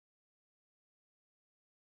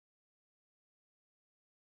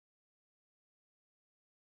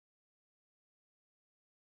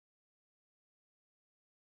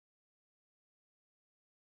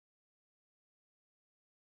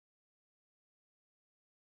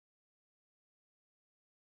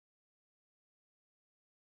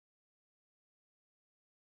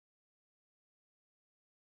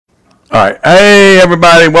All right. Hey,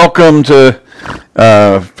 everybody. Welcome to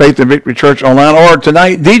Faith and Victory Church Online, or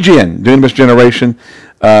tonight, DGN, Dunamis Generation.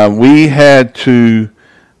 We had to,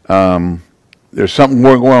 there's something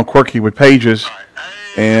going on quirky with pages,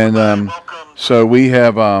 and so we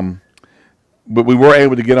have, but we were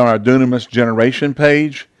able to get on our Dunamis Generation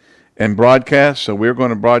page and broadcast, so we're going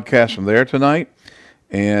to broadcast from there tonight,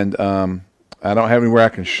 and I don't have anywhere I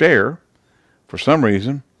can share for some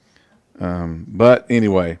reason, but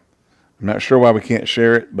anyway. I'm not sure why we can't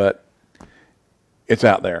share it, but it's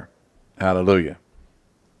out there. Hallelujah.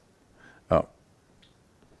 Oh,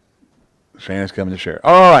 Shannon's coming to share it.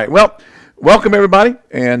 All right. Well, welcome everybody.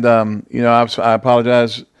 And, I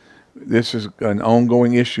apologize. This is an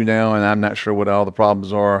ongoing issue now, and I'm not sure what all the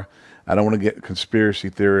problems are. I don't want to get conspiracy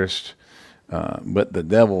theorists, but the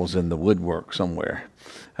devil's in the woodwork somewhere.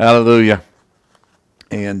 Hallelujah.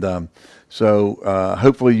 And so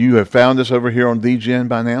hopefully you have found us over here on DGen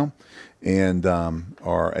by now. And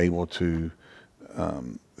are able to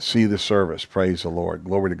see the service. Praise the Lord.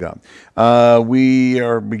 Glory to God. We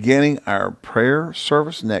are beginning our prayer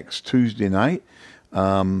service next Tuesday night.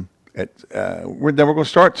 We're going to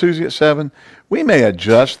start Tuesday at 7. We may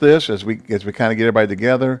adjust this as we kind of get everybody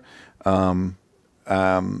together.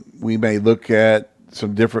 We may look at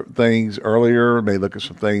some different things earlier. May look at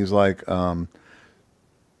some things like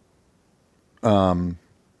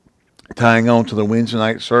tying on to the Wednesday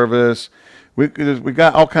night service. We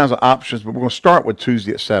got all kinds of options, but we're going to start with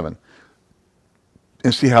Tuesday at 7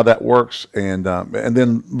 and see how that works, and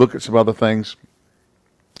then look at some other things.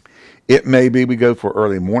 It may be we go for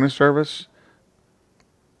early morning service,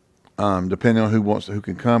 depending on who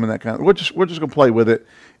can come and that kind of. We're just going to play with it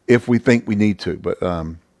if we think we need to, but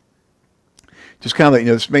just kind of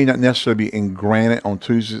this may not necessarily be in granite on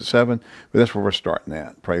Tuesday at 7, but that's where we're starting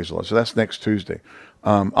at. Praise the Lord. So that's next Tuesday.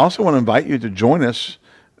 Also want to invite you to join us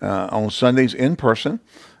on Sundays in person.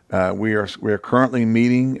 We are currently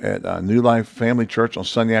meeting at New Life Family Church on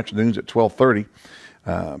Sunday afternoons at 12:30.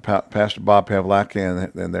 Pastor Bob Pavlaka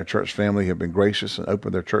and their church family have been gracious and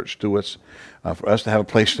opened their church to us for us to have a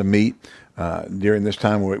place to meet during this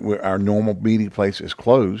time where our normal meeting place is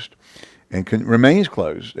closed and remains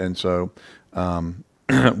closed. And so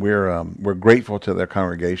we're grateful to their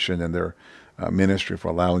congregation and their ministry for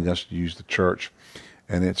allowing us to use the church.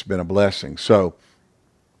 And it's been a blessing. So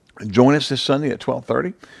join us this Sunday at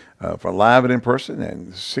 12:30 for live and in person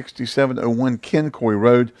at 6701 Ken Coy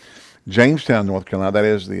Road, Jamestown, North Carolina. That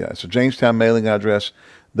is it's a Jamestown mailing address,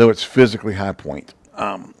 though it's physically High Point.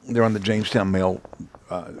 They're on the Jamestown Mail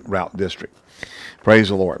Route District. Praise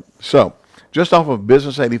the Lord. So just off of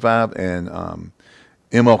Business 85 and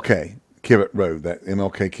MLK Kivett Road, that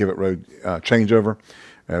MLK Kivett Road changeover.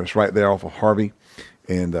 It's right there off of Harvey.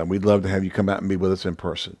 And we'd love to have you come out and be with us in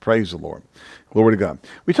person. Praise the Lord. Glory to God.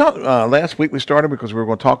 We talked last week. We started because we were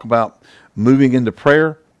going to talk about moving into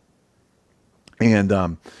prayer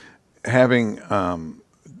and having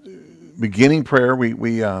beginning prayer.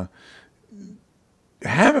 We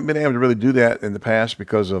haven't been able to really do that in the past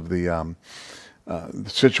because of the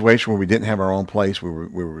situation where we didn't have our own place. We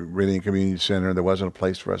were renting a community center. There wasn't a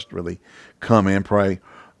place for us to really come and pray.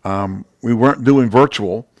 We weren't doing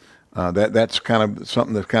virtual. That's kind of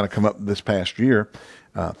something that's kind of come up this past year.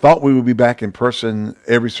 Thought we would be back in person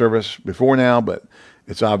every service before now, but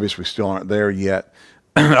it's obvious we still aren't there yet,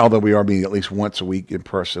 although we are meeting at least once a week in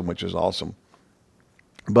person, which is awesome.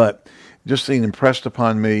 But just seeing impressed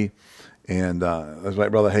upon me, and as my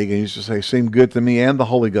brother Hagan used to say, seemed good to me and the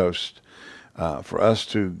Holy Ghost for us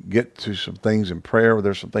to get to some things in prayer.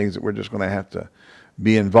 There's some things that we're just going to have to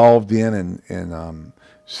be involved in and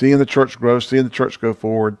seeing the church grow, seeing the church go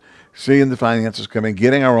forward, seeing the finances come in,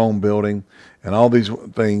 getting our own building, and all these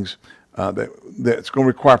things that's going to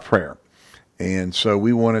require prayer. And so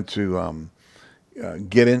we wanted to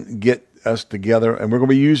get us together, and we're going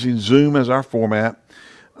to be using Zoom as our format.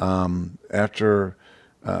 After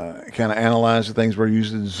kind of analyzing things, we're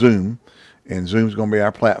using Zoom, and Zoom's going to be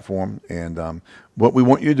our platform. And what we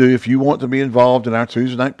want you to do, if you want to be involved in our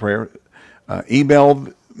Tuesday night prayer, email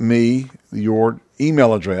me your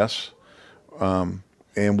email address,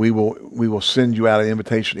 and we will send you out an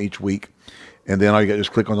invitation each week, and then all you got to do is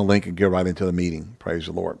click on the link and get right into the meeting. Praise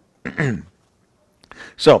the Lord.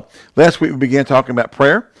 So last week we began talking about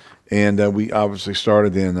prayer, and we obviously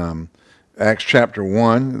started in Acts chapter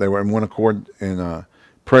 1. They were in one accord in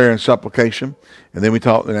prayer and supplication, and then we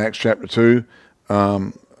talked in Acts chapter 2.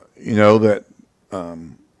 That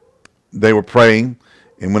they were praying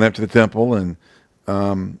and went up to the temple, and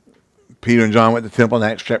Peter and John went to the temple in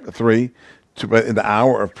Acts chapter 3 in the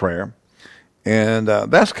hour of prayer. And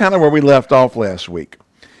that's kind of where we left off last week.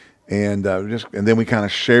 and and then we kind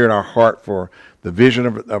of shared our heart for the vision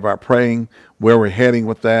of our praying, where we're heading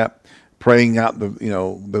with that, praying out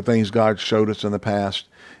the things God showed us in the past,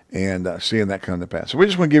 and seeing that come to pass. So we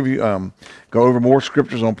just want to give you go over more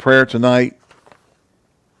scriptures on prayer tonight,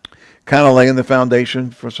 kind of laying the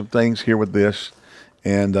foundation for some things here with this.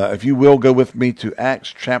 And if you will, go with me to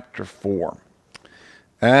Acts chapter 4.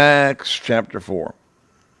 Acts chapter 4.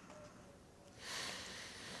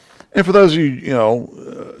 And for those of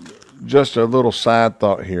you, just a little side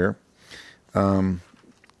thought here. The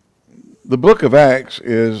book of Acts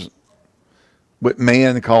is what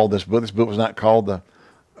man called this book. This book was not called it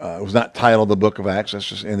was not titled the book of Acts. That's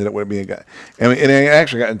just ended up with being, and it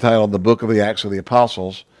actually got entitled the book of the Acts of the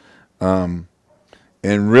Apostles. And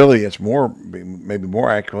really, it's maybe more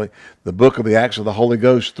accurately, the book of the Acts of the Holy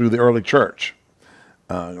Ghost through the early church.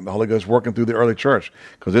 The Holy Ghost working through the early church,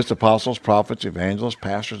 because it's apostles, prophets, evangelists,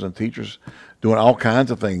 pastors, and teachers doing all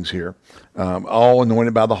kinds of things here, all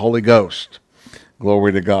anointed by the Holy Ghost.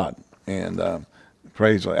 Glory to God. And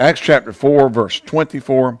praise God. Acts chapter 4, verse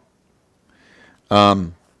 24.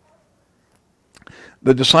 The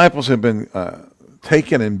disciples have been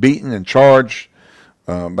taken and beaten and charged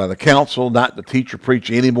by the council not to teach or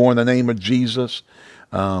preach anymore in the name of Jesus.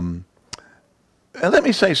 And let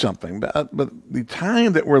me say something, but the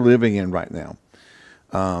time that we're living in right now,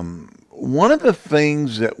 one of the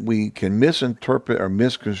things that we can misinterpret or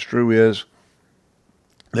misconstrue is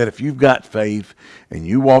that if you've got faith and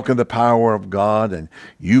you walk in the power of God and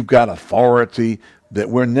you've got authority, that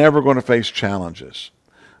we're never going to face challenges.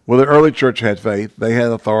 Well, the early church had faith, they had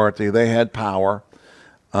authority, they had power,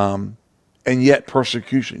 and yet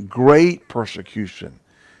persecution, great persecution,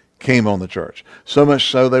 came on the church. So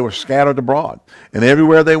much so they were scattered abroad. And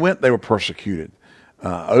everywhere they went, they were persecuted.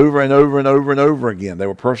 Over and over and over and over again, they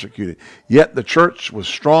were persecuted. Yet the church was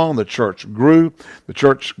strong. The church grew. The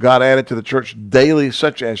church got added to the church daily,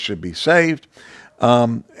 such as should be saved.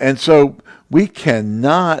 And so we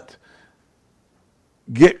cannot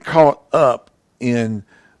get caught up in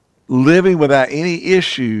living without any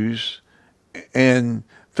issues and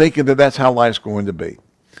thinking that that's how life's going to be.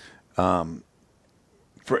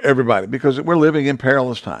 For everybody, because we're living in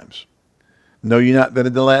perilous times. Know ye not that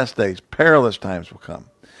in the last days perilous times will come,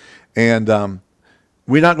 and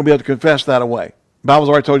we're not going to be able to confess that away. The Bible's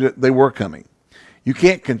already told you they were coming. You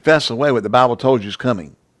can't confess away what the Bible told you is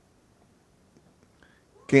coming.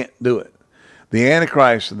 Can't do it. The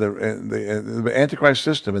Antichrist, the Antichrist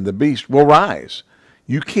system, and the beast will rise.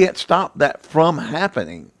 You can't stop that from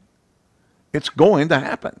happening. It's going to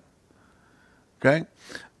happen. Okay,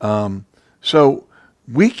 so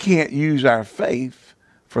we can't use our faith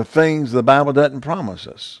for things the Bible doesn't promise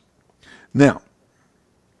us. Now,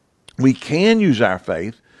 we can use our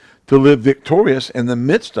faith to live victorious in the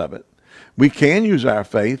midst of it. We can use our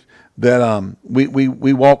faith that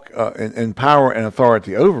we walk in power and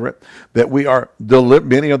authority over it, that we are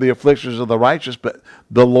many of the afflictions of the righteous, but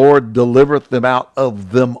the Lord delivereth them out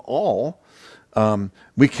of them all.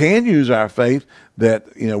 We can use our faith that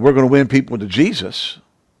we're going to win people to Jesus.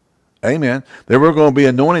 Amen. That we're going to be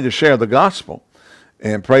anointed to share the gospel,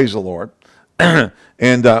 and praise the Lord. and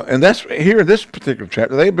that's here in this particular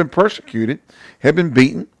chapter. They've been persecuted, have been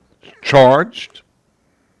beaten, charged.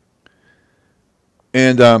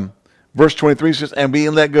 And verse 23 says, and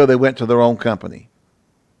being let go, they went to their own company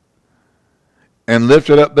and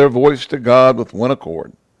lifted up their voice to God with one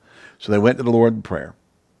accord. So they went to the Lord in prayer.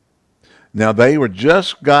 Now they were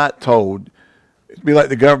just got told, it'd be like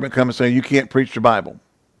the government coming and saying, you can't preach the Bible.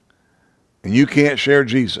 And you can't share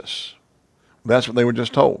Jesus. That's what they were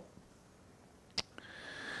just told.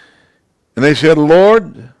 And they said,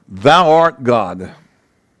 Lord, thou art God,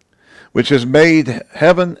 which has made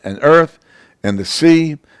heaven and earth and the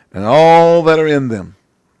sea and all that are in them,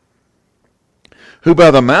 who by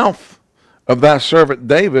the mouth of thy servant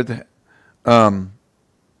David,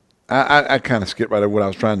 I kind of skipped right over what I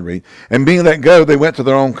was trying to read. And being let go, they went to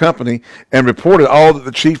their own company and reported all that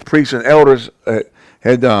the chief priests and elders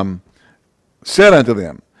had said unto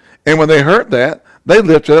them. And when they heard that, they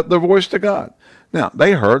lifted up their voice to God. Now,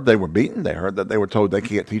 they heard they were beaten. They heard that they were told they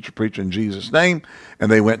can't teach or preach in Jesus' name.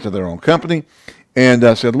 And they went to their own company and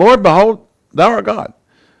said, Lord, behold, thou art God.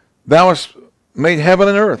 Thou hast made heaven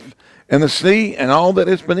and earth and the sea and all that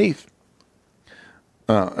is beneath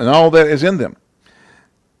and all that is in them,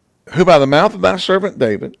 who by the mouth of thy servant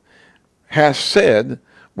David hast said,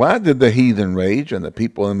 why did the heathen rage and the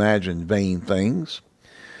people imagine vain things?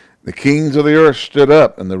 The kings of the earth stood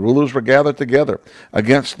up, and the rulers were gathered together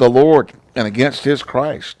against the Lord and against his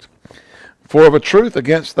Christ. For of a truth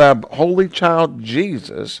against thy holy child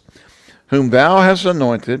Jesus, whom thou hast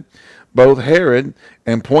anointed, both Herod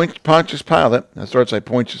and Pontius Pilate, I started to say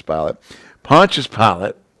Pontius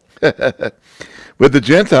Pilate, with the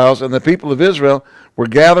Gentiles and the people of Israel were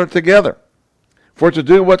gathered together, for to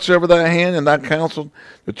do whatsoever thy hand and thy counsel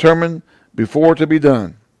determined before to be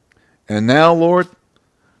done. And now, Lord,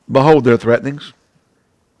 behold their threatenings,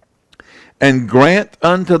 and grant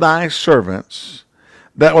unto thy servants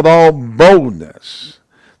that with all boldness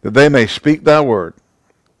that they may speak thy word,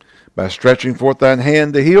 by stretching forth thine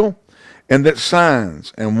hand to heal, and that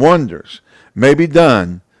signs and wonders may be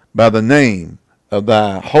done by the name of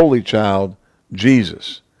thy holy child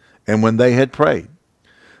Jesus. And when they had prayed,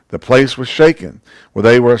 the place was shaken, where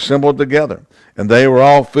they were assembled together, and they were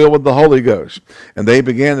all filled with the Holy Ghost. And they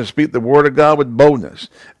began to speak the word of God with boldness.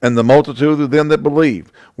 And the multitude of them that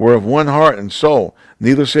believed were of one heart and soul.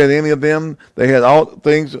 Neither said any of them they had all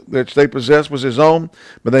things which they possessed was his own,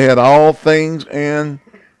 but they had all things in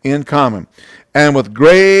common. And with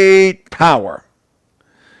great power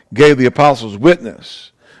gave the apostles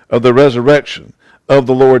witness of the resurrection of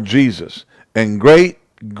the Lord Jesus. And great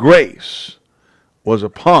grace was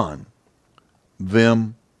upon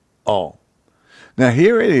them all. Now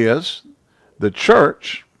here it is, the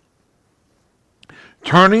church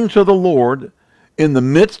turning to the Lord in the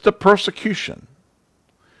midst of persecution,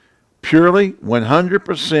 purely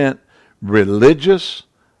 100% religious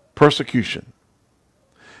persecution.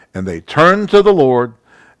 And they turn to the Lord,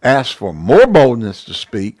 ask for more boldness to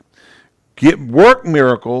speak, work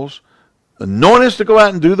miracles, anoint us to go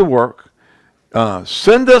out and do the work,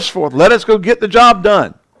 send us forth, let us go get the job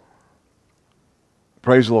done.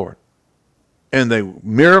 Praise the Lord. And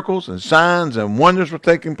miracles and signs and wonders were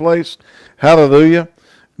taking place. Hallelujah.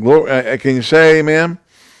 Glory, can you say amen?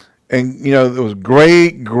 And, there was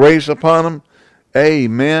great grace upon them.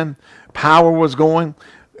 Amen. Power was going.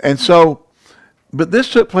 And so, but this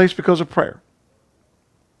took place because of prayer.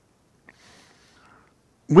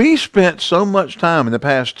 We spent so much time in the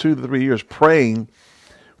past 2 to 3 years praying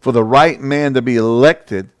for the right man to be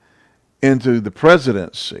elected into the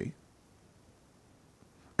presidency.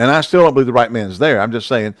 And I still don't believe the right man is there. I'm just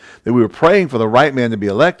saying that we were praying for the right man to be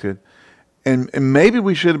elected. And maybe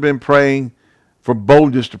we should have been praying for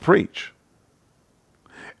boldness to preach.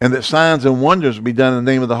 And that signs and wonders would be done in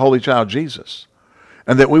the name of the Holy Child Jesus.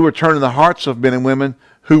 And that we were turning the hearts of men and women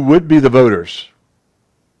who would be the voters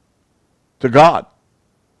to God.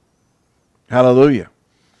 Hallelujah.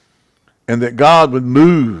 And that God would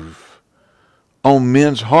move on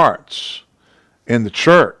men's hearts in the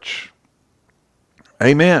church.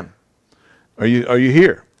 Amen. Are you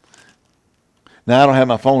here? Now I don't have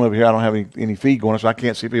my phone over here. I don't have any feed going on, so I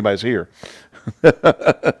can't see if anybody's here.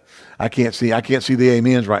 I can't see the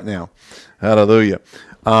amens right now. Hallelujah.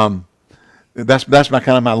 That's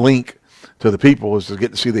my link to the people, is to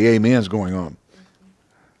get to see the amens going on.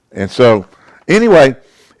 And so anyway,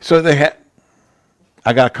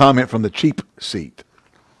 I got a comment from the cheap seat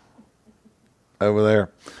over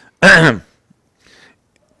there.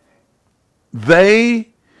 They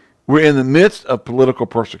were in the midst of political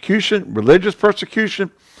persecution, religious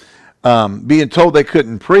persecution, being told they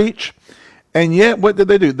couldn't preach. And yet, what did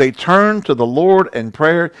they do? They turned to the Lord in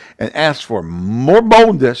prayer and asked for more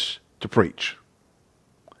boldness to preach.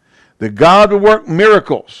 That God would work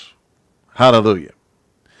miracles. Hallelujah.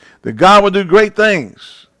 That God would do great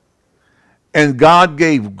things. And God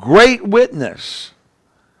gave great witness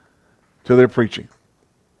to their preaching.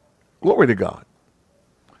 Glory to God.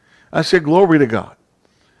 I said, glory to God.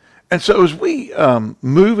 And so as we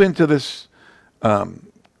move into this, not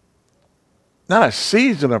a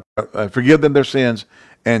season of forgive them their sins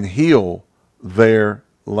and heal their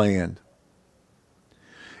land.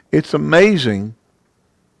 It's amazing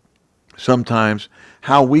sometimes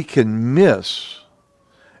how we can miss.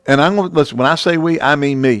 And I'm going to listen, when I say we, I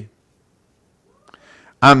mean me.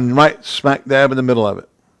 I'm right smack dab in the middle of it.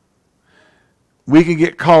 We can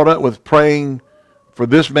get caught up with praying for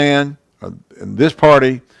this man and this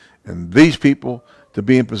party and these people to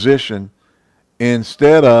be in position,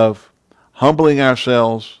 instead of humbling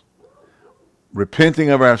ourselves, repenting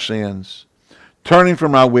of our sins, turning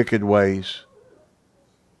from our wicked ways,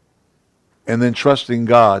 and then trusting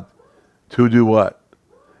God to do what?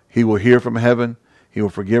 He will hear from heaven. He will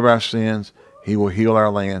forgive our sins. He will heal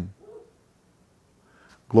our land.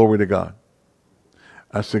 Glory to God.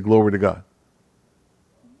 I said, glory to God.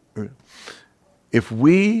 If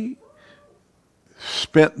we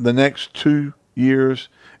spent the next 2 years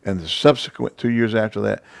and the subsequent 2 years after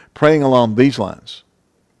that praying along these lines,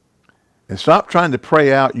 and stop trying to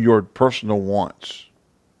pray out your personal wants,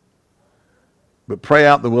 but pray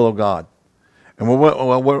out the will of God. And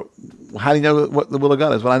how do you know what the will of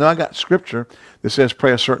God is? Well, I know I got scripture that says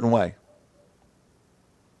pray a certain way.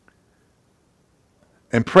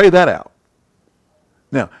 and pray that out.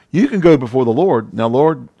 Now, you can go before the Lord. Now,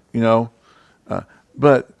 Lord,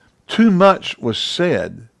 but too much was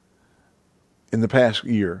said in the past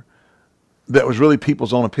year that was really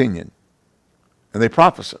people's own opinion. And they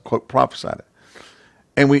prophesied it.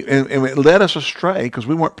 And it led us astray because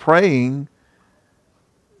we weren't praying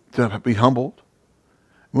to be humbled.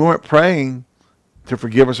 We weren't praying to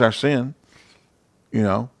forgive us our sin. We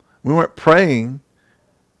weren't praying,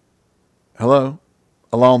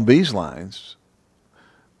 along these lines.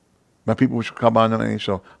 My people which will come by my name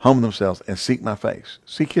shall humble themselves and seek my face.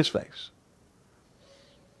 Seek his face.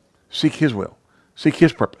 Seek his will. Seek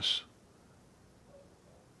his purpose.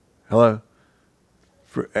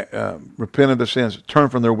 Repent of their sins. Turn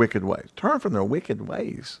from their wicked ways. Turn from their wicked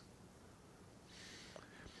ways.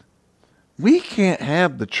 We can't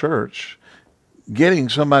have the church getting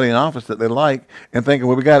somebody in office that they like and thinking,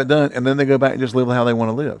 well, we got it done, and then they go back and just live how they want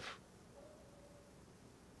to live.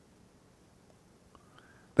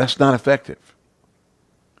 That's not effective.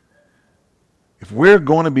 If we're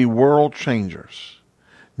going to be world changers,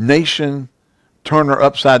 nation turner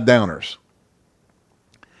upside downers,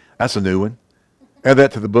 that's a new one. Add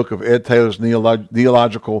that to the book of Ed Taylor's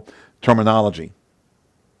Neological Terminology.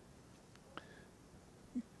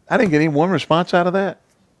 I didn't get any one response out of that.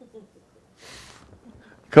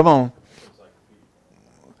 Come on.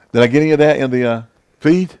 Did I get any of that in the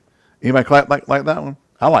feed? Anybody like that one?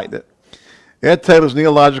 I liked it. Ed Taylor's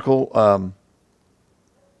Neological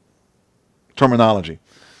Terminology.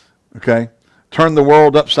 Okay? Turn the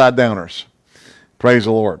world upside downers. Praise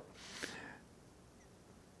the Lord.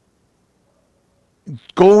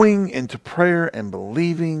 Going into prayer and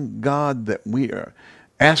believing God that we are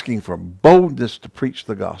asking for boldness to preach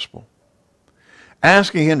the gospel.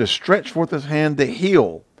 Asking him to stretch forth his hand to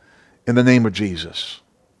heal in the name of Jesus.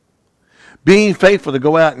 Being faithful to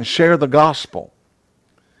go out and share the gospel.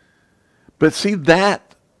 But see,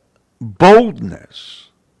 that boldness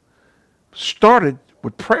started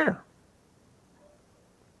with prayer.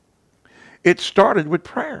 It started with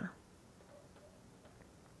prayer.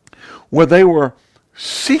 Where they were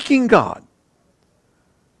seeking God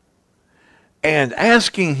and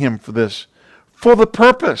asking him for this, for the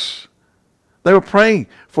purpose. They were praying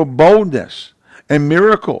for boldness and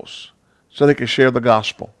miracles so they could share the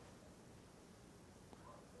gospel.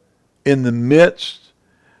 In the midst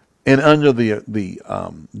and under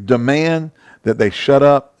the demand that they shut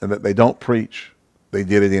up and that they don't preach, they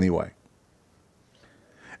did it anyway.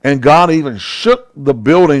 And God even shook the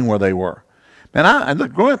building where they were. Man,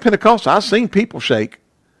 look, growing up Pentecostal, I've seen people shake.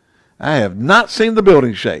 I have not seen the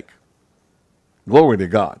building shake. Glory to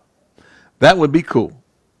God. That would be cool.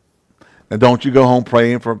 Now, don't you go home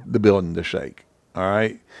praying for the building to shake. All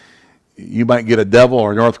right? You might get a devil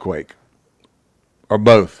or an earthquake. Or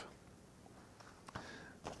both.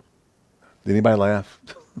 Did anybody laugh?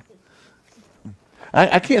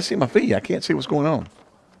 I can't see my feet. I can't see what's going on.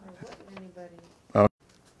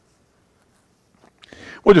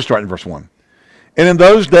 We'll just start in verse 1. And in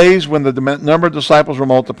those days when the number of disciples were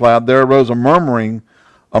multiplied, there arose a murmuring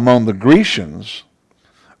among the Grecians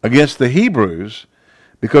against the Hebrews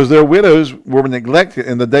because their widows were neglected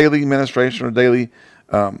in the daily ministration or daily,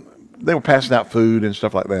 they were passing out food and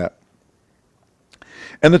stuff like that.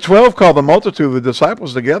 And the 12 called the multitude of the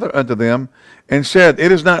disciples together unto them and said,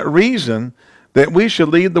 it is not reason that we should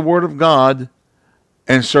leave the word of God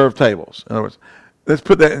and serve tables. In other words, let's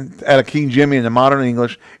put that out of King Jimmy in the modern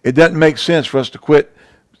English. It doesn't make sense for us to quit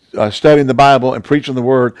studying the Bible and preaching the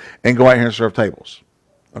word and go out here and serve tables.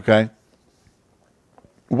 Okay?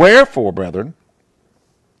 Wherefore, brethren,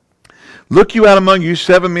 look you out among you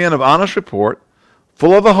 7 men of honest report,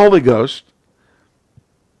 full of the Holy Ghost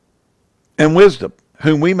and wisdom,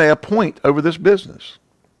 whom we may appoint over this business.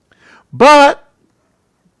 But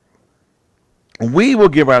we will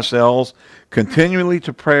give ourselves continually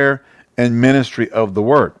to prayer and ministry of the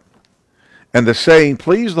word. And the saying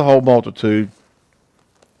pleased the whole multitude.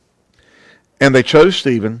 And they chose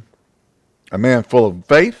Stephen, a man full of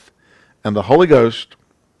faith and the Holy Ghost,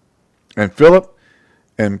 and Philip,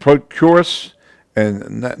 and Prochorus,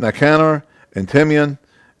 and Nicanor, and Timion,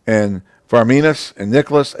 and Pharmenus, and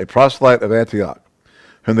Nicholas, a proselyte of Antioch,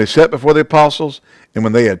 whom they set before the apostles. And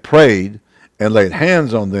when they had prayed and laid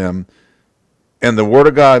hands on them, and the word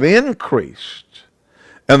of God increased,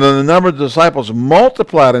 and then the number of disciples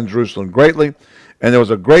multiplied in Jerusalem greatly, and there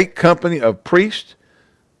was a great company of priests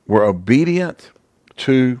were obedient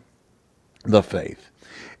to the faith.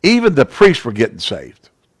 Even the priests were getting saved.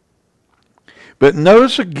 But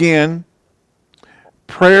notice again,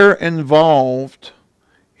 prayer involved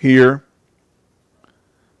here.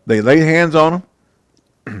 They laid hands on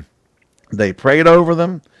them. They prayed over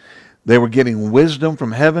them. They were getting wisdom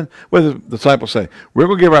from heaven. What did the disciples say? We're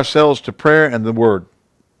going to give ourselves to prayer and the word.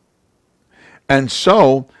 And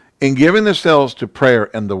so, in giving themselves to prayer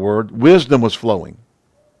and the word, wisdom was flowing.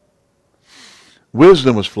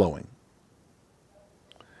 Wisdom was flowing.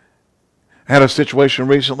 I had a situation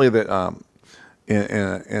recently that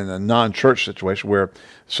in a non-church situation where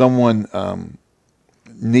someone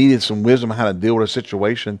needed some wisdom on how to deal with a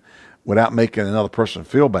situation without making another person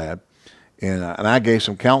feel bad. And I gave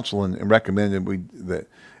some counsel and recommended that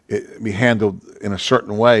it be handled in a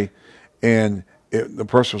certain way. And the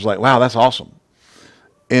person was like, wow, that's awesome.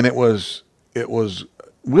 And it was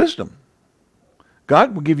wisdom.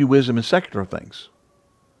 God will give you wisdom in secular things.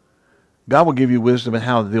 God will give you wisdom in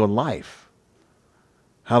how to deal with life.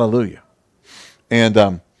 Hallelujah.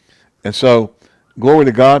 And so, glory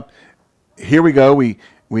to God. Here we go. We're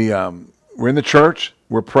in the church.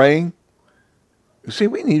 We're praying. See,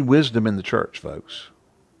 we need wisdom in the church, folks.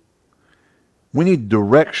 We need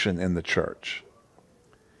direction in the church.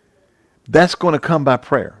 That's going to come by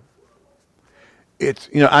prayer. It's,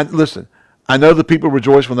 listen, I know the people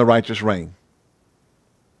rejoice when the righteous reign.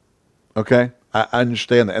 Okay? I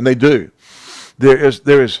understand that. And they do.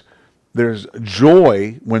 There's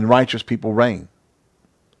joy when righteous people reign.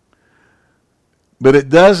 But it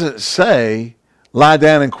doesn't say lie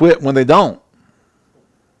down and quit when they don't.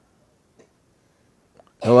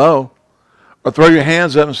 Hello? Or throw your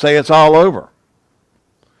hands up and say it's all over.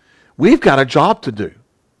 We've got a job to do.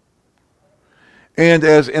 And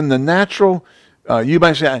as in the natural, you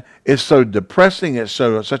might say, it's so depressing, it's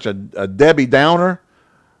such a Debbie Downer.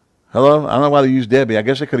 Hello? I don't know why they use Debbie. I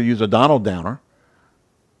guess they could have used a Donald Downer.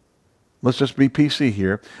 Let's just be PC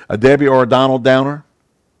here. A Debbie or a Donald Downer.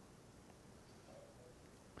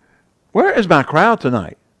 Where is my crowd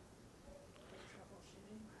tonight?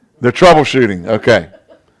 They're troubleshooting. Okay.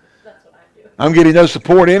 That's what I do. I'm getting no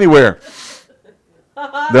support anywhere.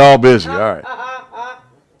 They're all busy. All right.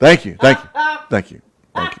 Thank you. Thank you. Thank you.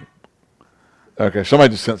 Thank you. Okay.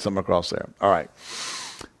 Somebody just sent something across there. All right.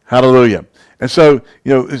 Hallelujah. And so,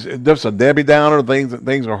 there's a Debbie Downer.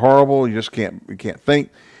 Things are horrible. You can't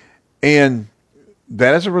think. And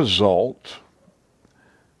that is a result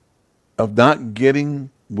of not getting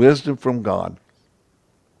wisdom from God.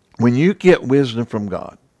 When you get wisdom from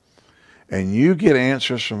God and you get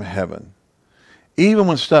answers from heaven, even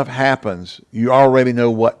when stuff happens, you already know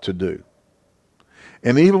what to do.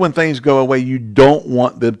 And even when things go away, you don't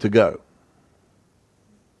want them to go.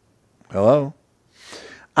 Hello?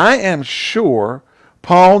 I am sure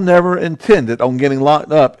Paul never intended on getting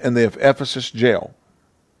locked up in the Ephesus jail.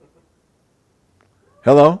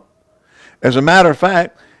 Hello? As a matter of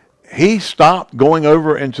fact, he stopped going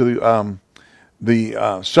over into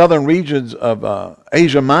the southern regions of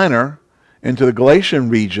Asia Minor, into the Galatian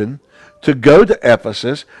region, to go to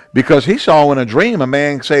Ephesus, because he saw in a dream a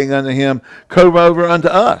man saying unto him, "Come over unto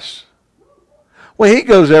us." Well, he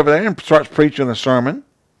goes over there and starts preaching a sermon,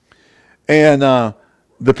 and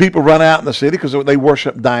the people run out in the city because they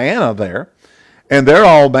worship Diana there, and they're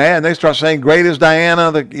all mad. And they start saying, "Great is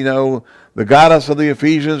Diana, the goddess of the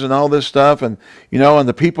Ephesians," and all this stuff. And and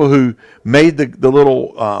the people who made the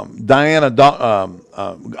little Diana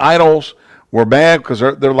idols were mad because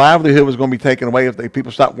their livelihood was going to be taken away if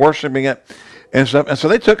people stopped worshiping it and stuff. And so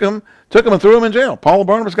they took him and threw him in jail. Paul and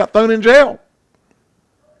Barnabas got thrown in jail.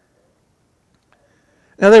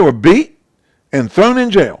 Now, they were beat and thrown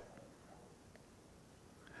in jail.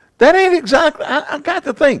 That ain't exactly, I got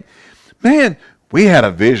to think, man, we had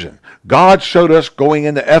a vision. God showed us going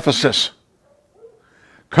into Ephesus.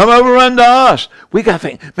 Come over unto us. We got to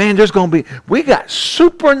think, man, we got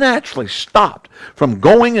supernaturally stopped from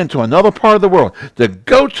going into another part of the world. To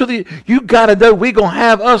go to you got to know we're going to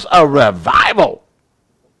have us a revival.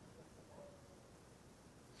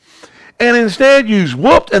 And instead, you's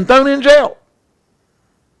whooped and thrown in jail.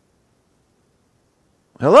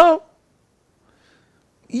 Hello?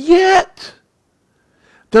 Yet,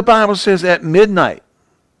 the Bible says at midnight,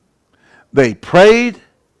 they prayed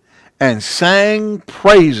and sang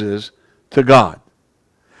praises to God.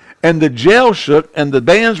 And the jail shook, and the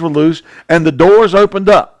bands were loose, and the doors opened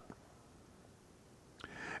up.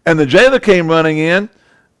 And the jailer came running in,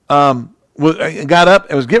 got up,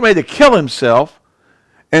 and was getting ready to kill himself.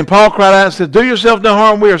 And Paul cried out and said, "Do yourself no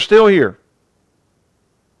harm, we are still here."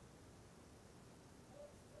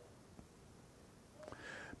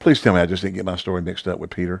 Please tell me I just didn't get my story mixed up with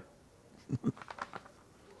Peter.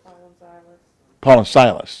 Paul and Silas. Paul and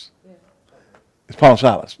Silas. Yeah. It's Paul and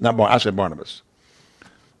Silas, not I said Barnabas.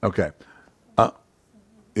 Okay.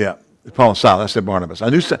 Yeah, it's Paul and Silas. I said Barnabas. I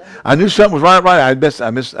knew something was right. I messed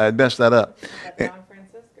that up. John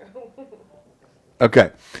Francisco.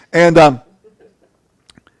 Okay. And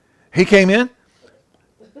he came in,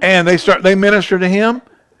 and they minister to him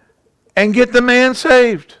and get the man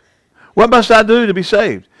saved. What must I do to be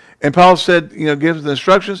saved? And Paul said, gives the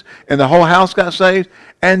instructions, and the whole house got saved.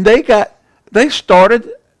 And they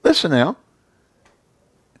started, listen now,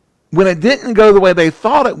 when it didn't go the way they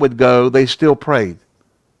thought it would go, they still prayed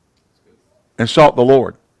and sought the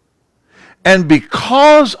Lord. And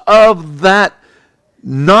because of that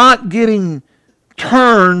not getting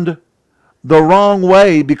turned the wrong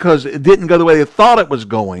way, because it didn't go the way they thought it was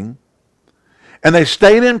going, and they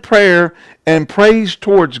stayed in prayer and praise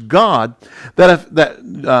towards God, that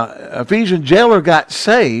Ephesian jailer got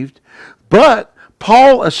saved. But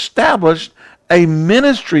Paul established a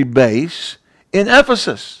ministry base in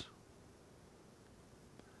Ephesus,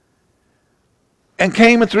 and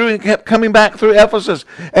came through and kept coming back through Ephesus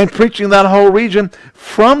and preaching that whole region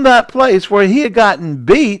from that place where he had gotten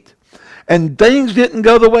beat and things didn't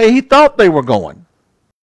go the way he thought they were going.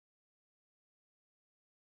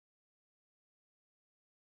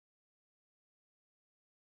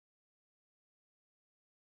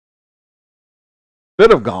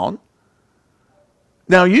 Could have gone.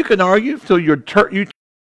 Now you can argue till you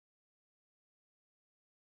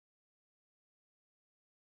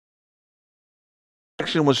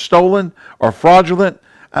was stolen or fraudulent.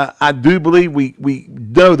 I do believe we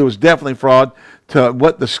know there was definitely fraud. To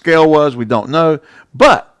what the scale was, we don't know.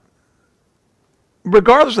 But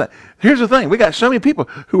regardless of that, here's the thing: we got so many people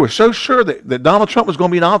who were so sure that Donald Trump was going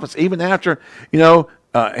to be in office, even after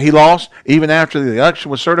he lost, even after the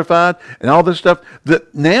election was certified, and all this stuff.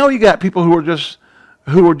 That now you got people who are just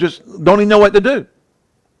don't even know what to do,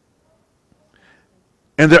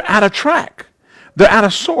 and they're out of track, they're out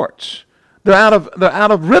of sorts. They're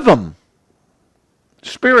out of rhythm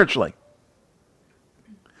spiritually.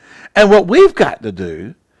 And what we've got to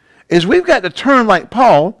do is we've got to turn like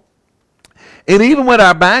Paul, and even with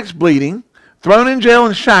our backs bleeding, thrown in jail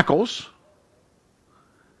in shackles.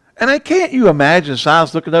 And can't you imagine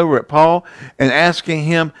Silas looking over at Paul and asking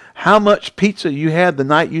him how much pizza you had the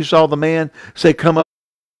night you saw the man say, "Come up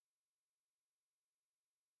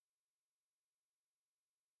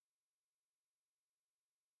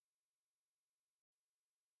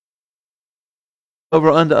over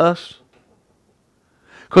unto us"?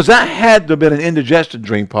 Because that had to have been an indigestion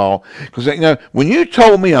dream, Paul. Because when you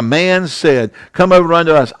told me a man said, "Come over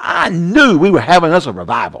unto us," I knew we were having us a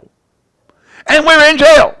revival. And we're in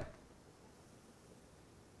jail.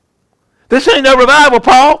 This ain't no revival,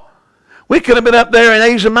 Paul. We could have been up there in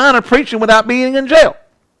Asia Minor preaching without being in jail.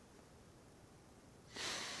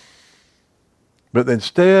 But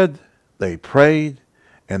instead, they prayed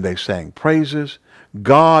and they sang praises.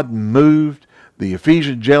 God moved. The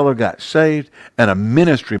Ephesian jailer got saved, and a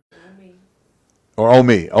ministry, or oh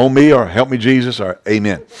me, or help me Jesus, or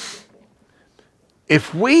amen.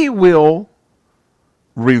 If we will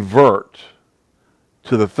revert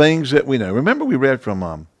to the things that we know. Remember we read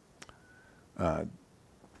from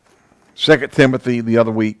 2 Timothy the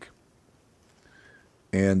other week,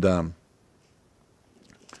 and where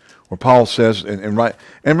Paul says, and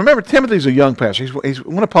remember Timothy's a young pastor. He's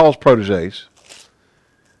one of Paul's proteges.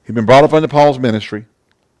 He'd been brought up under Paul's ministry.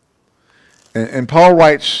 And Paul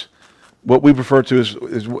writes what we refer to as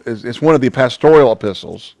it's one of the pastoral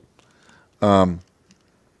epistles. And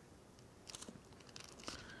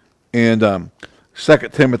 2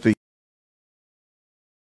 Timothy.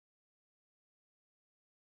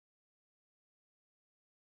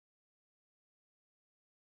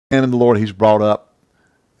 And in the Lord, he's brought up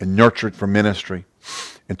and nurtured for ministry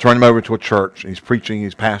and turned him over to a church. He's preaching,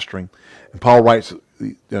 he's pastoring. And Paul writes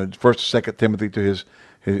First and 2 Timothy to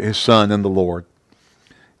his son in the Lord.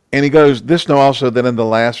 And he goes, "This know also that in the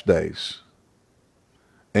last days,"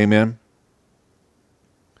 amen,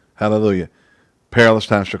 hallelujah, "perilous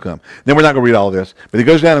times shall come." Then we're not going to read all of this. But he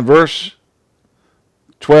goes down in verse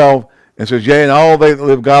 12 and says, "Yea, and all they that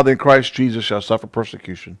live godly in Christ Jesus shall suffer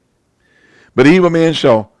persecution. But evil men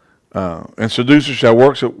shall, and seducers shall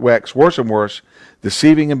wax worse and worse,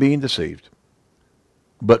 deceiving and being deceived.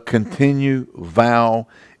 But continue thou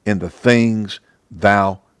in the things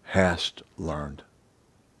thou hast learned."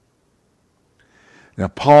 Now,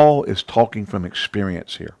 Paul is talking from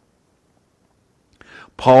experience here.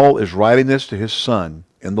 Paul is writing this to his son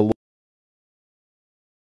in the Lord.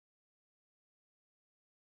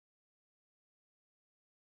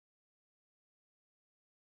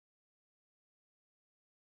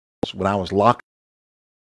 When I was locked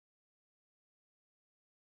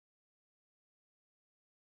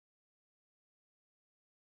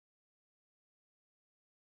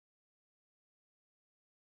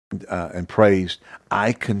and praised,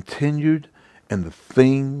 I continued in the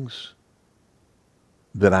things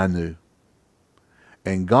that I knew.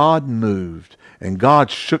 And God moved, and God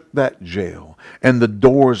shook that jail, and the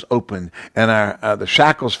doors opened, and the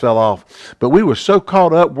shackles fell off. But we were so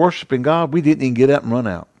caught up worshiping God, we didn't even get up and run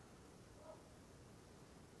out.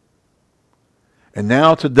 And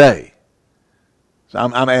now today, so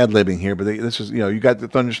I'm ad-libbing here, but this is, you got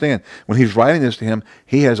to understand, when he's writing this to him,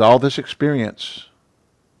 he has all this experience.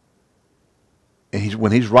 And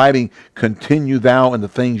when he's writing, continue thou in the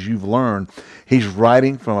things you've learned, he's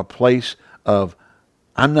writing from a place of,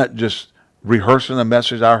 I'm not just rehearsing a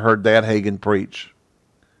message I heard Dad Hagin preach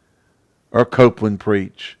or Copeland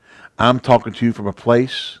preach. I'm talking to you from a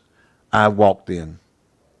place I walked in.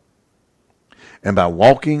 And by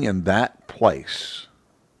walking in that place,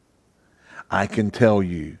 I can tell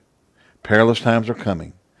you, perilous times are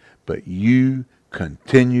coming, but you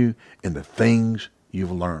continue in the things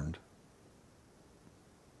you've learned.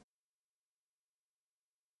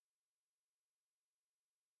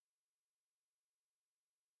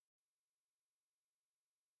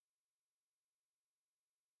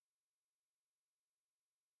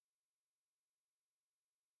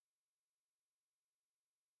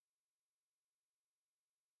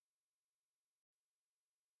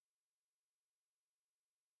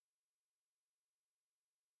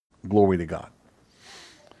 Glory to God.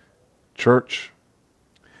 Church,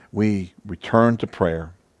 we return to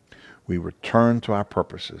prayer. We return to our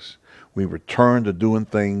purposes. We return to doing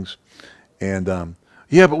things. And,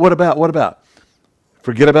 yeah, but what about?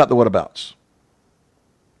 Forget about the whatabouts.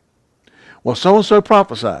 Well, so-and-so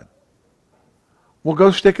prophesied. Well,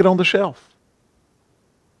 go stick it on the shelf.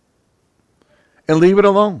 And leave it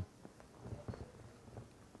alone.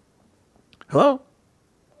 Hello?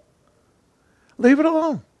 Leave it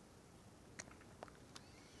alone.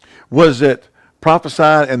 Was it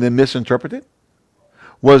prophesied and then misinterpreted?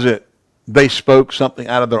 Was it they spoke something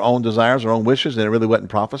out of their own desires, their own wishes, and it really wasn't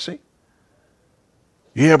prophecy?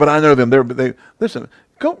 Yeah, but I know them. They listen.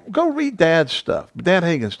 Go read Dad's stuff, Dad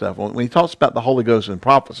Hagin's stuff. When he talks about the Holy Ghost and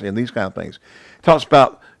prophecy and these kind of things, he talks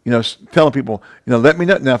about telling people, let me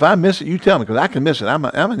know. Now, if I miss it, you tell me, because I can miss it. I'm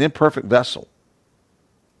an imperfect vessel,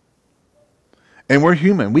 and we're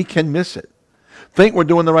human. We can miss it. Think we're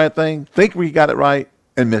doing the right thing. Think we got it right,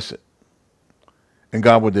 and miss it. And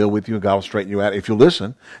God will deal with you, and God will straighten you out if you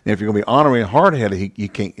listen. And if you're going to be ornery and hard-headed, He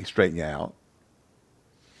can't straighten you out.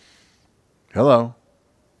 Hello.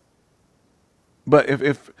 But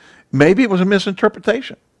if maybe it was a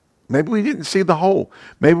misinterpretation. Maybe we didn't see the whole.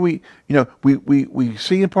 Maybe we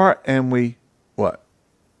see in part and we what?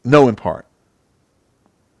 Know in part.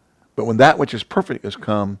 But when that which is perfect has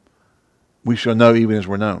come, we shall know even as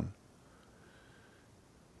we're known.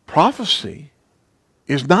 Prophecy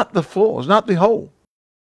is not the full, it's not the whole.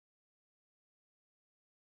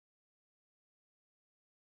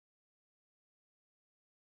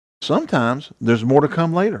 Sometimes there's more to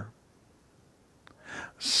come later.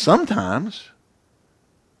 Sometimes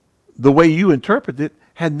the way you interpret it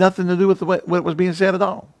had nothing to do with what was being said at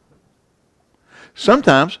all.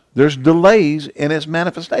 Sometimes there's delays in its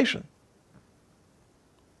manifestation.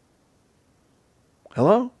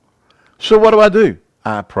 Hello? So what do?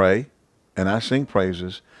 I pray and I sing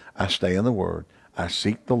praises. I stay in the Word. I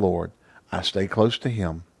seek the Lord. I stay close to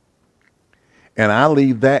Him. And I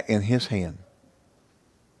leave that in His hand.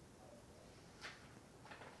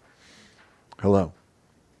 Hello.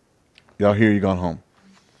 Y'all here, you gone home.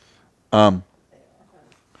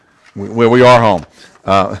 We are home.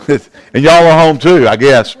 And y'all are home too, I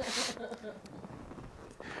guess.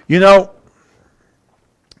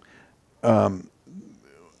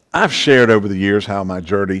 I've shared over the years how my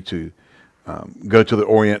journey to go to the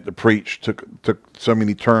Orient to preach took so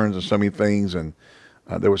many turns and so many things, and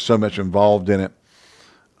there was so much involved in it,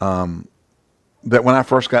 that when I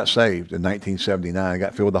first got saved in 1979, I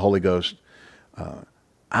got filled with the Holy Ghost.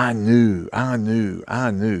 I knew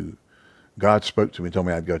God spoke to me and told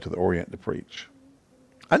me I'd go to the Orient to preach.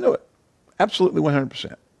 I knew it. Absolutely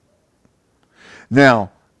 100%. Now,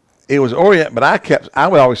 it was Orient, but I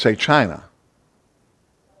would always say China.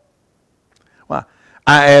 Well,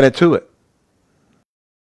 I added to it.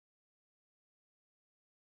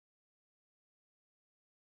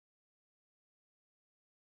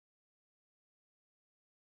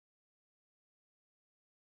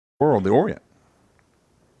 World, the Orient.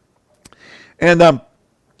 And,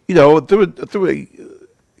 through a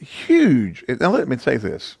huge, now let me say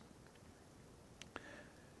this.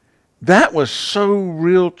 That was so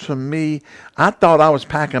real to me. I thought I was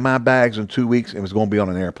packing my bags in 2 weeks and was going to be on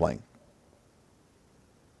an airplane.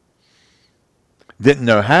 Didn't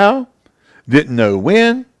know how, didn't know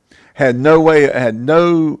when, had no way,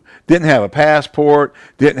 didn't have a passport,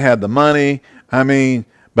 didn't have the money. I mean,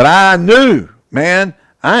 but I knew, man,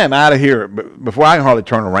 I am out of here before I can hardly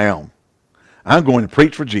turn around. I'm going to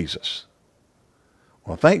preach for Jesus.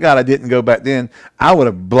 Well, thank God I didn't go back then. I would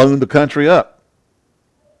have blown the country up.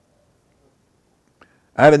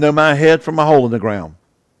 I had to know my head from a hole in the ground.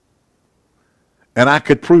 And I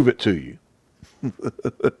could prove it to you.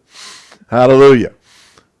 Hallelujah.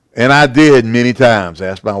 And I did many times.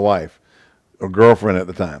 Ask my wife, or girlfriend at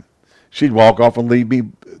the time. She'd walk off and leave me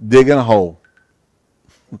digging a hole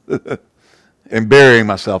and burying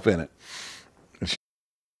myself in it.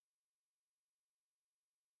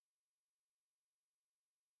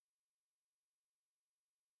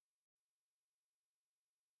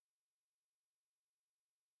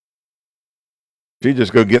 She'd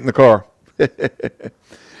just go get in the car.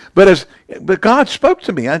 But God spoke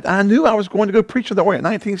to me. I knew I was going to go preach in the Orient,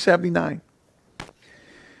 1979.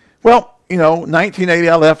 Well, 1980,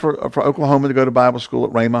 I left for Oklahoma to go to Bible school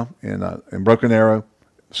at Rhema in Broken Arrow,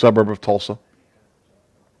 suburb of Tulsa.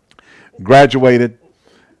 Graduated,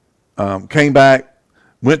 came back,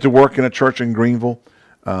 went to work in a church in Greenville.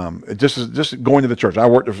 Just going to the church. I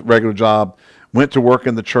worked a regular job, went to work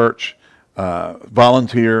in the church,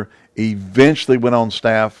 volunteer, eventually went on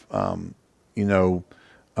staff,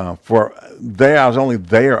 for there. I was only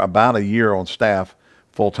there about a year on staff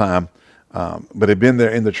full time, but had been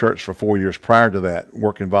there in the church for 4 years prior to that,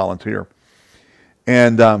 working volunteer.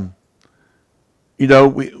 And,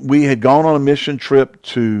 we had gone on a mission trip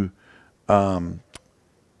to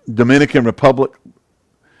Dominican Republic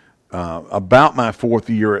about my 4th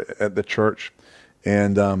year at the church.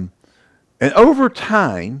 And over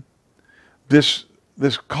time, this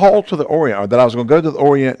call to the Orient, or that I was going to go to the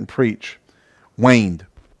Orient and preach, waned.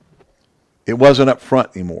 It wasn't up front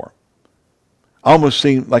anymore. Almost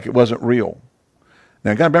seemed like it wasn't real.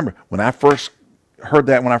 Now, you got to remember, when I first heard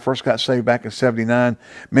that, when I first got saved back in 79,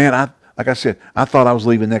 man, like I said, I thought I was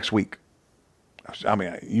leaving next week. I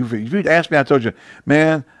mean, if you'd asked me, I told you,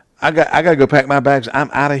 man, I got to go pack my bags. I'm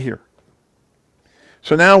out of here.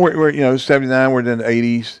 So now we're 79, we're in the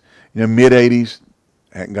 80s, mid 80s,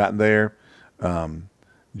 hadn't gotten there.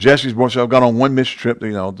 Jesse's born, so I've gone on one mission trip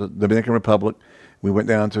to, the Dominican Republic. We went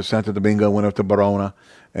down to Santo Domingo, went up to Barona,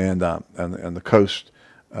 and the coast,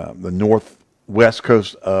 the northwest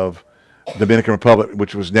coast of Dominican Republic,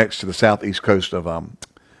 which was next to the southeast coast of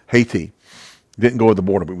Haiti. Didn't go to the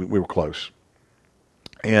border, but we were close.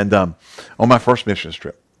 And on my first missions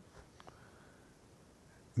trip.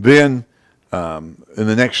 Then in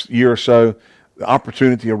the next year or so, the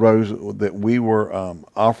opportunity arose that we were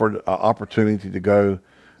offered an opportunity to go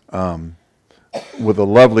with a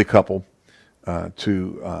lovely couple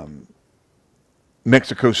to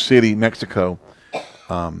Mexico City, Mexico,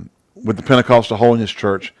 with the Pentecostal Holiness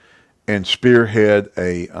Church, and spearhead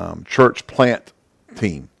a church plant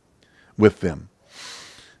team with them.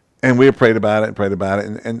 And we prayed about it,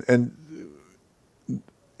 and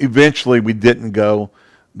eventually we didn't go.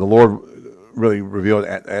 The Lord really revealed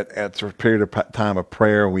at a period of time of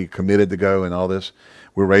prayer, we committed to go and all this.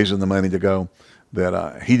 We're raising the money to go.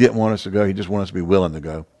 That He didn't want us to go. He just wanted us to be willing to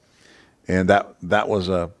go. And that was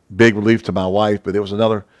a big relief to my wife, but it was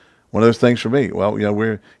another one of those things for me. Well,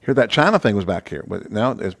 we're here. That China thing was back here, but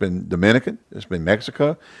now it's been Dominican, it's been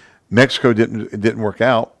Mexico. Mexico didn't work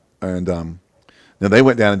out, and then they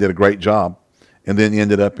went down and did a great job, and then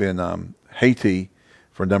ended up in Haiti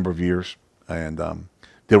for a number of years, and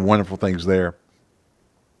did wonderful things there.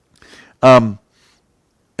 And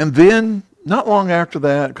then not long after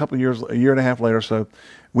that, a year and a half later or so,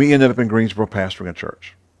 we ended up in Greensboro pastoring a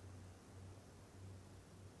church.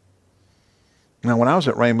 Now, when I was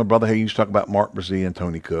at Rhema, Brother Hay used to talk about Mark Brzee and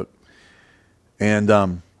Tony Cook, and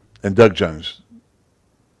Doug Jones.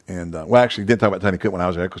 And actually, didn't talk about Tony Cook when I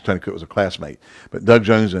was there because Tony Cook was a classmate. But Doug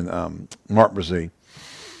Jones and Mark Brzee.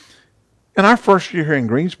 In our first year here in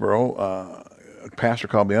Greensboro, a pastor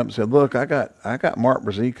called me up and said, "Look, I got Mark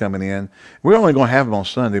Brzee coming in. We're only going to have him on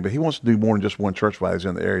Sunday, but he wants to do more than just one church while he's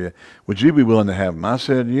in the area. Would you be willing to have him?" I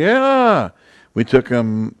said, "Yeah." We took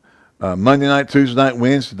him Monday night, Tuesday night,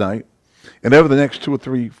 Wednesday night. And over the next 2 or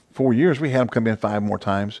 3, 4 years, we had him come in 5 more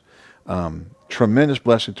times. Tremendous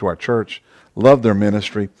blessing to our church. Loved their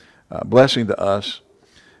ministry. Blessing to us.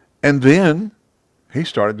 And then he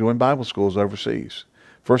started doing Bible schools overseas.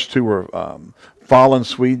 First 2 were Falun,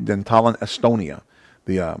 Sweden, and Tallinn, Estonia.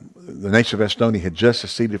 The nation of Estonia had just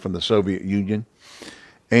seceded from the Soviet Union.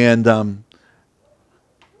 And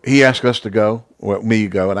he asked us to go, or me to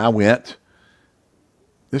go, and I went.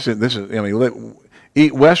 This is. I mean,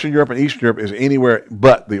 Western Europe and Eastern Europe is anywhere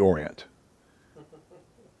but the Orient.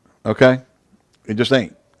 Okay? It just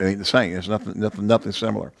ain't. It ain't the same. It's nothing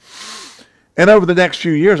similar. And over the next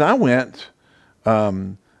few years, I went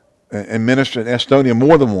and ministered in Estonia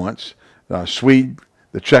more than once, Sweden,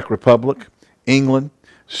 the Czech Republic, England,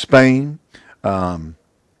 Spain,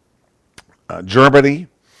 Germany,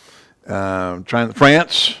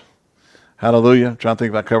 France. Hallelujah. I'm trying to think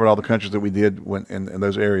if I covered all the countries that we did in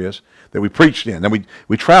those areas that we preached in. And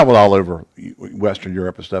we traveled all over Western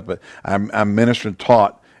Europe and stuff, but I ministered and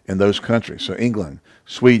taught in those countries. So England,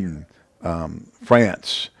 Sweden,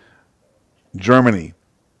 France, Germany,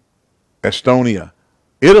 Estonia,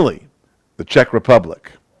 Italy, the Czech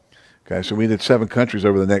Republic. Okay, so we did 7 countries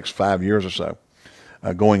over the next 5 years or so,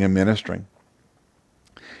 going and ministering.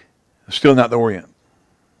 Still not the Orient.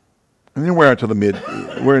 And then we're into the mid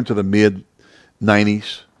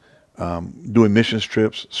 90s, doing missions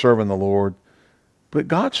trips, serving the Lord. But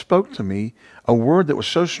God spoke to me a word that was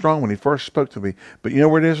so strong when he first spoke to me. But you know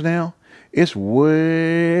where it is now? It's way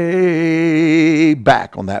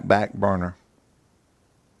back on that back burner.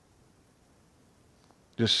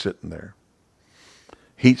 Just sitting there.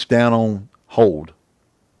 Heat's down on hold.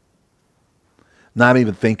 Not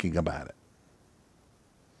even thinking about it.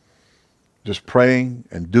 Just praying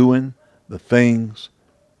and doing the things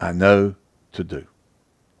I know to do.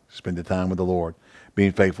 Spending time with the Lord.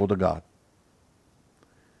 Being faithful to God.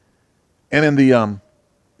 And in the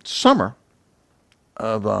summer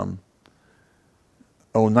of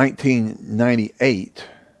 1998,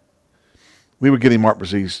 we were getting Mark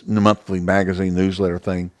Brazil's monthly magazine newsletter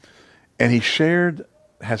thing, and he shared,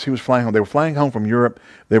 as he was flying home, they were flying home from Europe,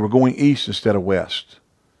 they were going east instead of west.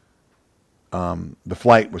 The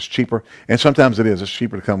flight was cheaper, and sometimes it's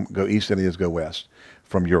cheaper to go east than it is to go west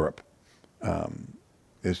from Europe.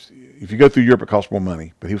 If you go through Europe, it costs more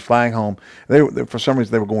money. But he was flying home. For some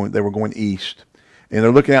reason, they were going east, and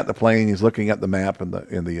they're looking at the plane. He's looking at the map in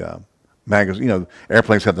the magazine. You know,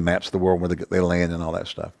 airplanes have the maps of the world where they land and all that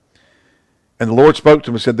stuff. And the Lord spoke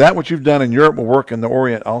to him and said, "That what you've done in Europe will work in the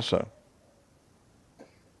Orient also."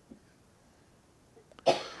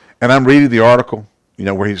 And I'm reading the article, you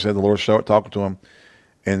know, where he said the Lord started talking to him,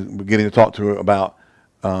 and beginning to talk to him about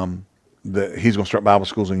he's going to start Bible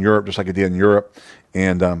schools in Europe, just like he did in Europe.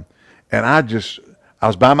 And I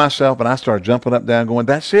was by myself, and I started jumping up and down, going,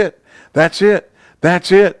 "That's it, that's it,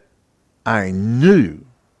 that's it." I knew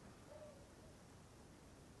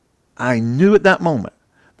at that moment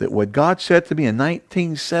that what God said to me in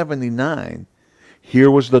 1979, here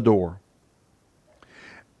was the door.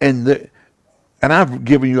 And I've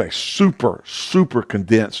given you a super, super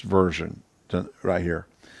condensed version right here.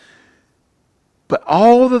 But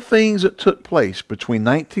all the things that took place between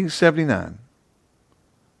 1979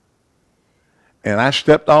 and I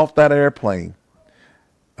stepped off that airplane,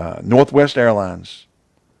 Northwest Airlines,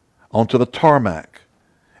 onto the tarmac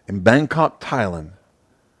in Bangkok, Thailand,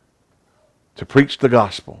 to preach the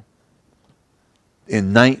gospel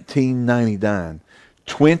in 1999,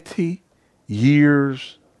 20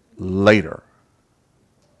 years later.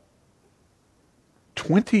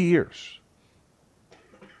 20 years.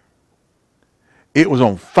 It was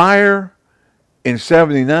on fire in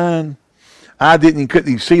 79. Couldn't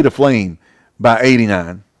even see the flame by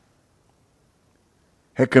 89.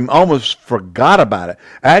 Heck, I almost forgot about it.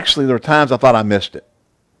 Actually, there were times I thought I missed it.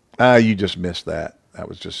 You just missed that. That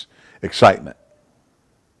was just excitement.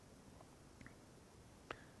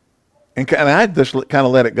 And I just kind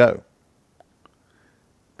of let it go.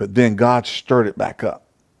 But then God stirred it back up.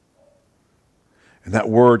 And that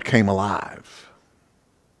word came alive.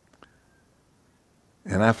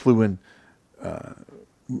 And I flew in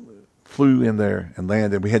there and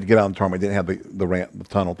landed. We had to get out on the tarmac. We didn't have the ramp, the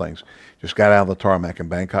tunnel things. Just got out of the tarmac in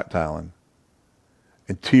Bangkok, Thailand.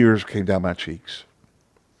 And tears came down my cheeks.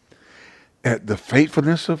 At the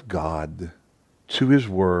faithfulness of God to his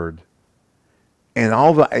word. And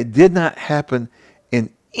although it did not happen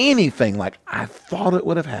in anything like I thought it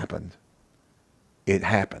would have happened, it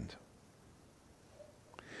happened.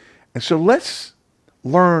 And so let's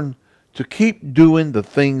learn to keep doing the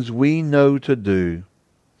things we know to do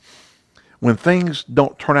when things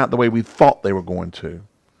don't turn out the way we thought they were going to.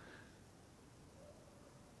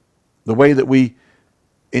 The way that we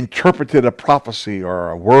interpreted a prophecy or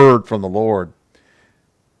a word from the Lord.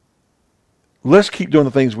 Let's keep doing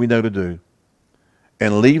the things we know to do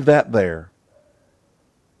and leave that there.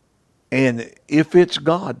 And if it's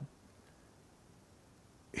God,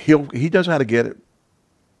 he knows how to get it.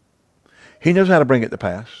 He knows how to bring it to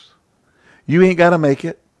pass. You ain't got to make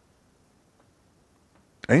it.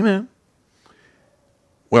 Amen.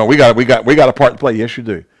 Well, we got a part to play. Yes, you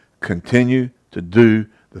do. Continue to do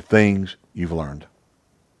the things you've learned.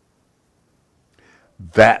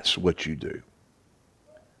 That's what you do.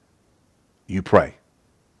 You pray.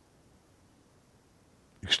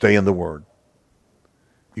 You stay in the Word.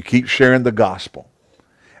 You keep sharing the gospel.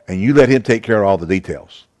 And you let him take care of all the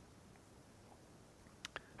details.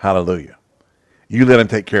 Hallelujah. You let him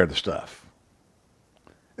take care of the stuff.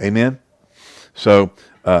 Amen? So,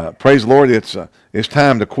 praise the Lord. It's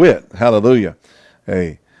time to quit. Hallelujah.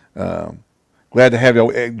 Hey, glad to have you.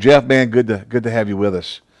 Hey, Jeff, man, good to have you with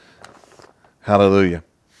us. Hallelujah.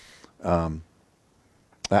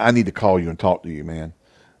 I need to call you and talk to you, man.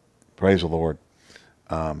 Praise the Lord.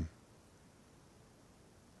 Hopefully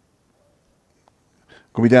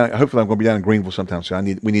I'm going to be down in Greensboro sometime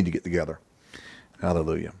soon. We need to get together.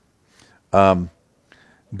 Hallelujah.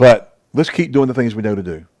 But let's keep doing the things we know to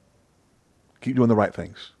do. Keep doing the right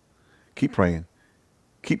things. Keep praying.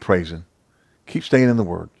 Keep praising. Keep staying in the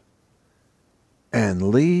Word.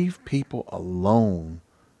 And leave people alone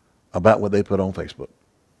about what they put on Facebook.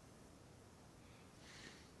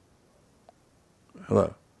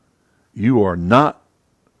 Hello. You are not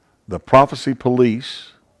the prophecy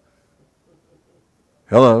police.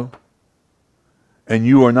 Hello. And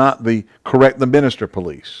you are not the correct the minister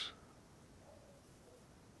police.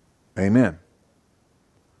 Amen.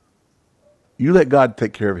 You let God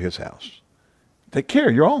take care of his house. Take care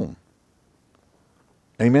of your own.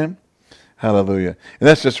 Amen. Hallelujah. And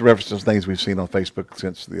that's just a reference to things we've seen on Facebook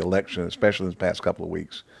since the election, especially in the past couple of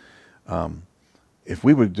weeks. If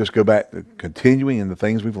we would just go back to continuing in the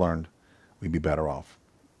things we've learned, we'd be better off.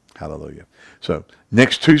 Hallelujah. So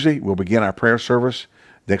next Tuesday, we'll begin our prayer service.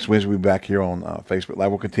 Next Wednesday, we'll be back here on Facebook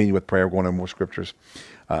Live. We'll continue with prayer, going over more scriptures.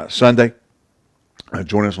 Sunday,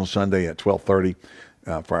 join us on Sunday at 12:30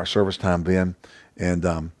 for our service time then.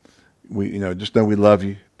 And we, just know we love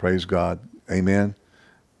you. Praise God. Amen.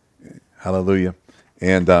 Hallelujah.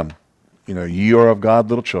 And, ye are of God,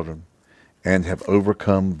 little children, and have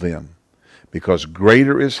overcome them. Because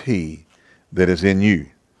greater is he that is in you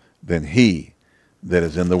than he that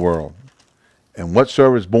is in the world. And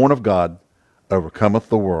whatsoever is born of God overcometh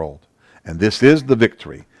the world. And this is the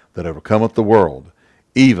victory that overcometh the world,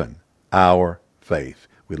 even our faith.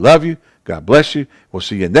 We love you. God bless you. We'll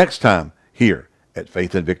see you next time here at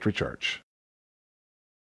Faith and Victory Church.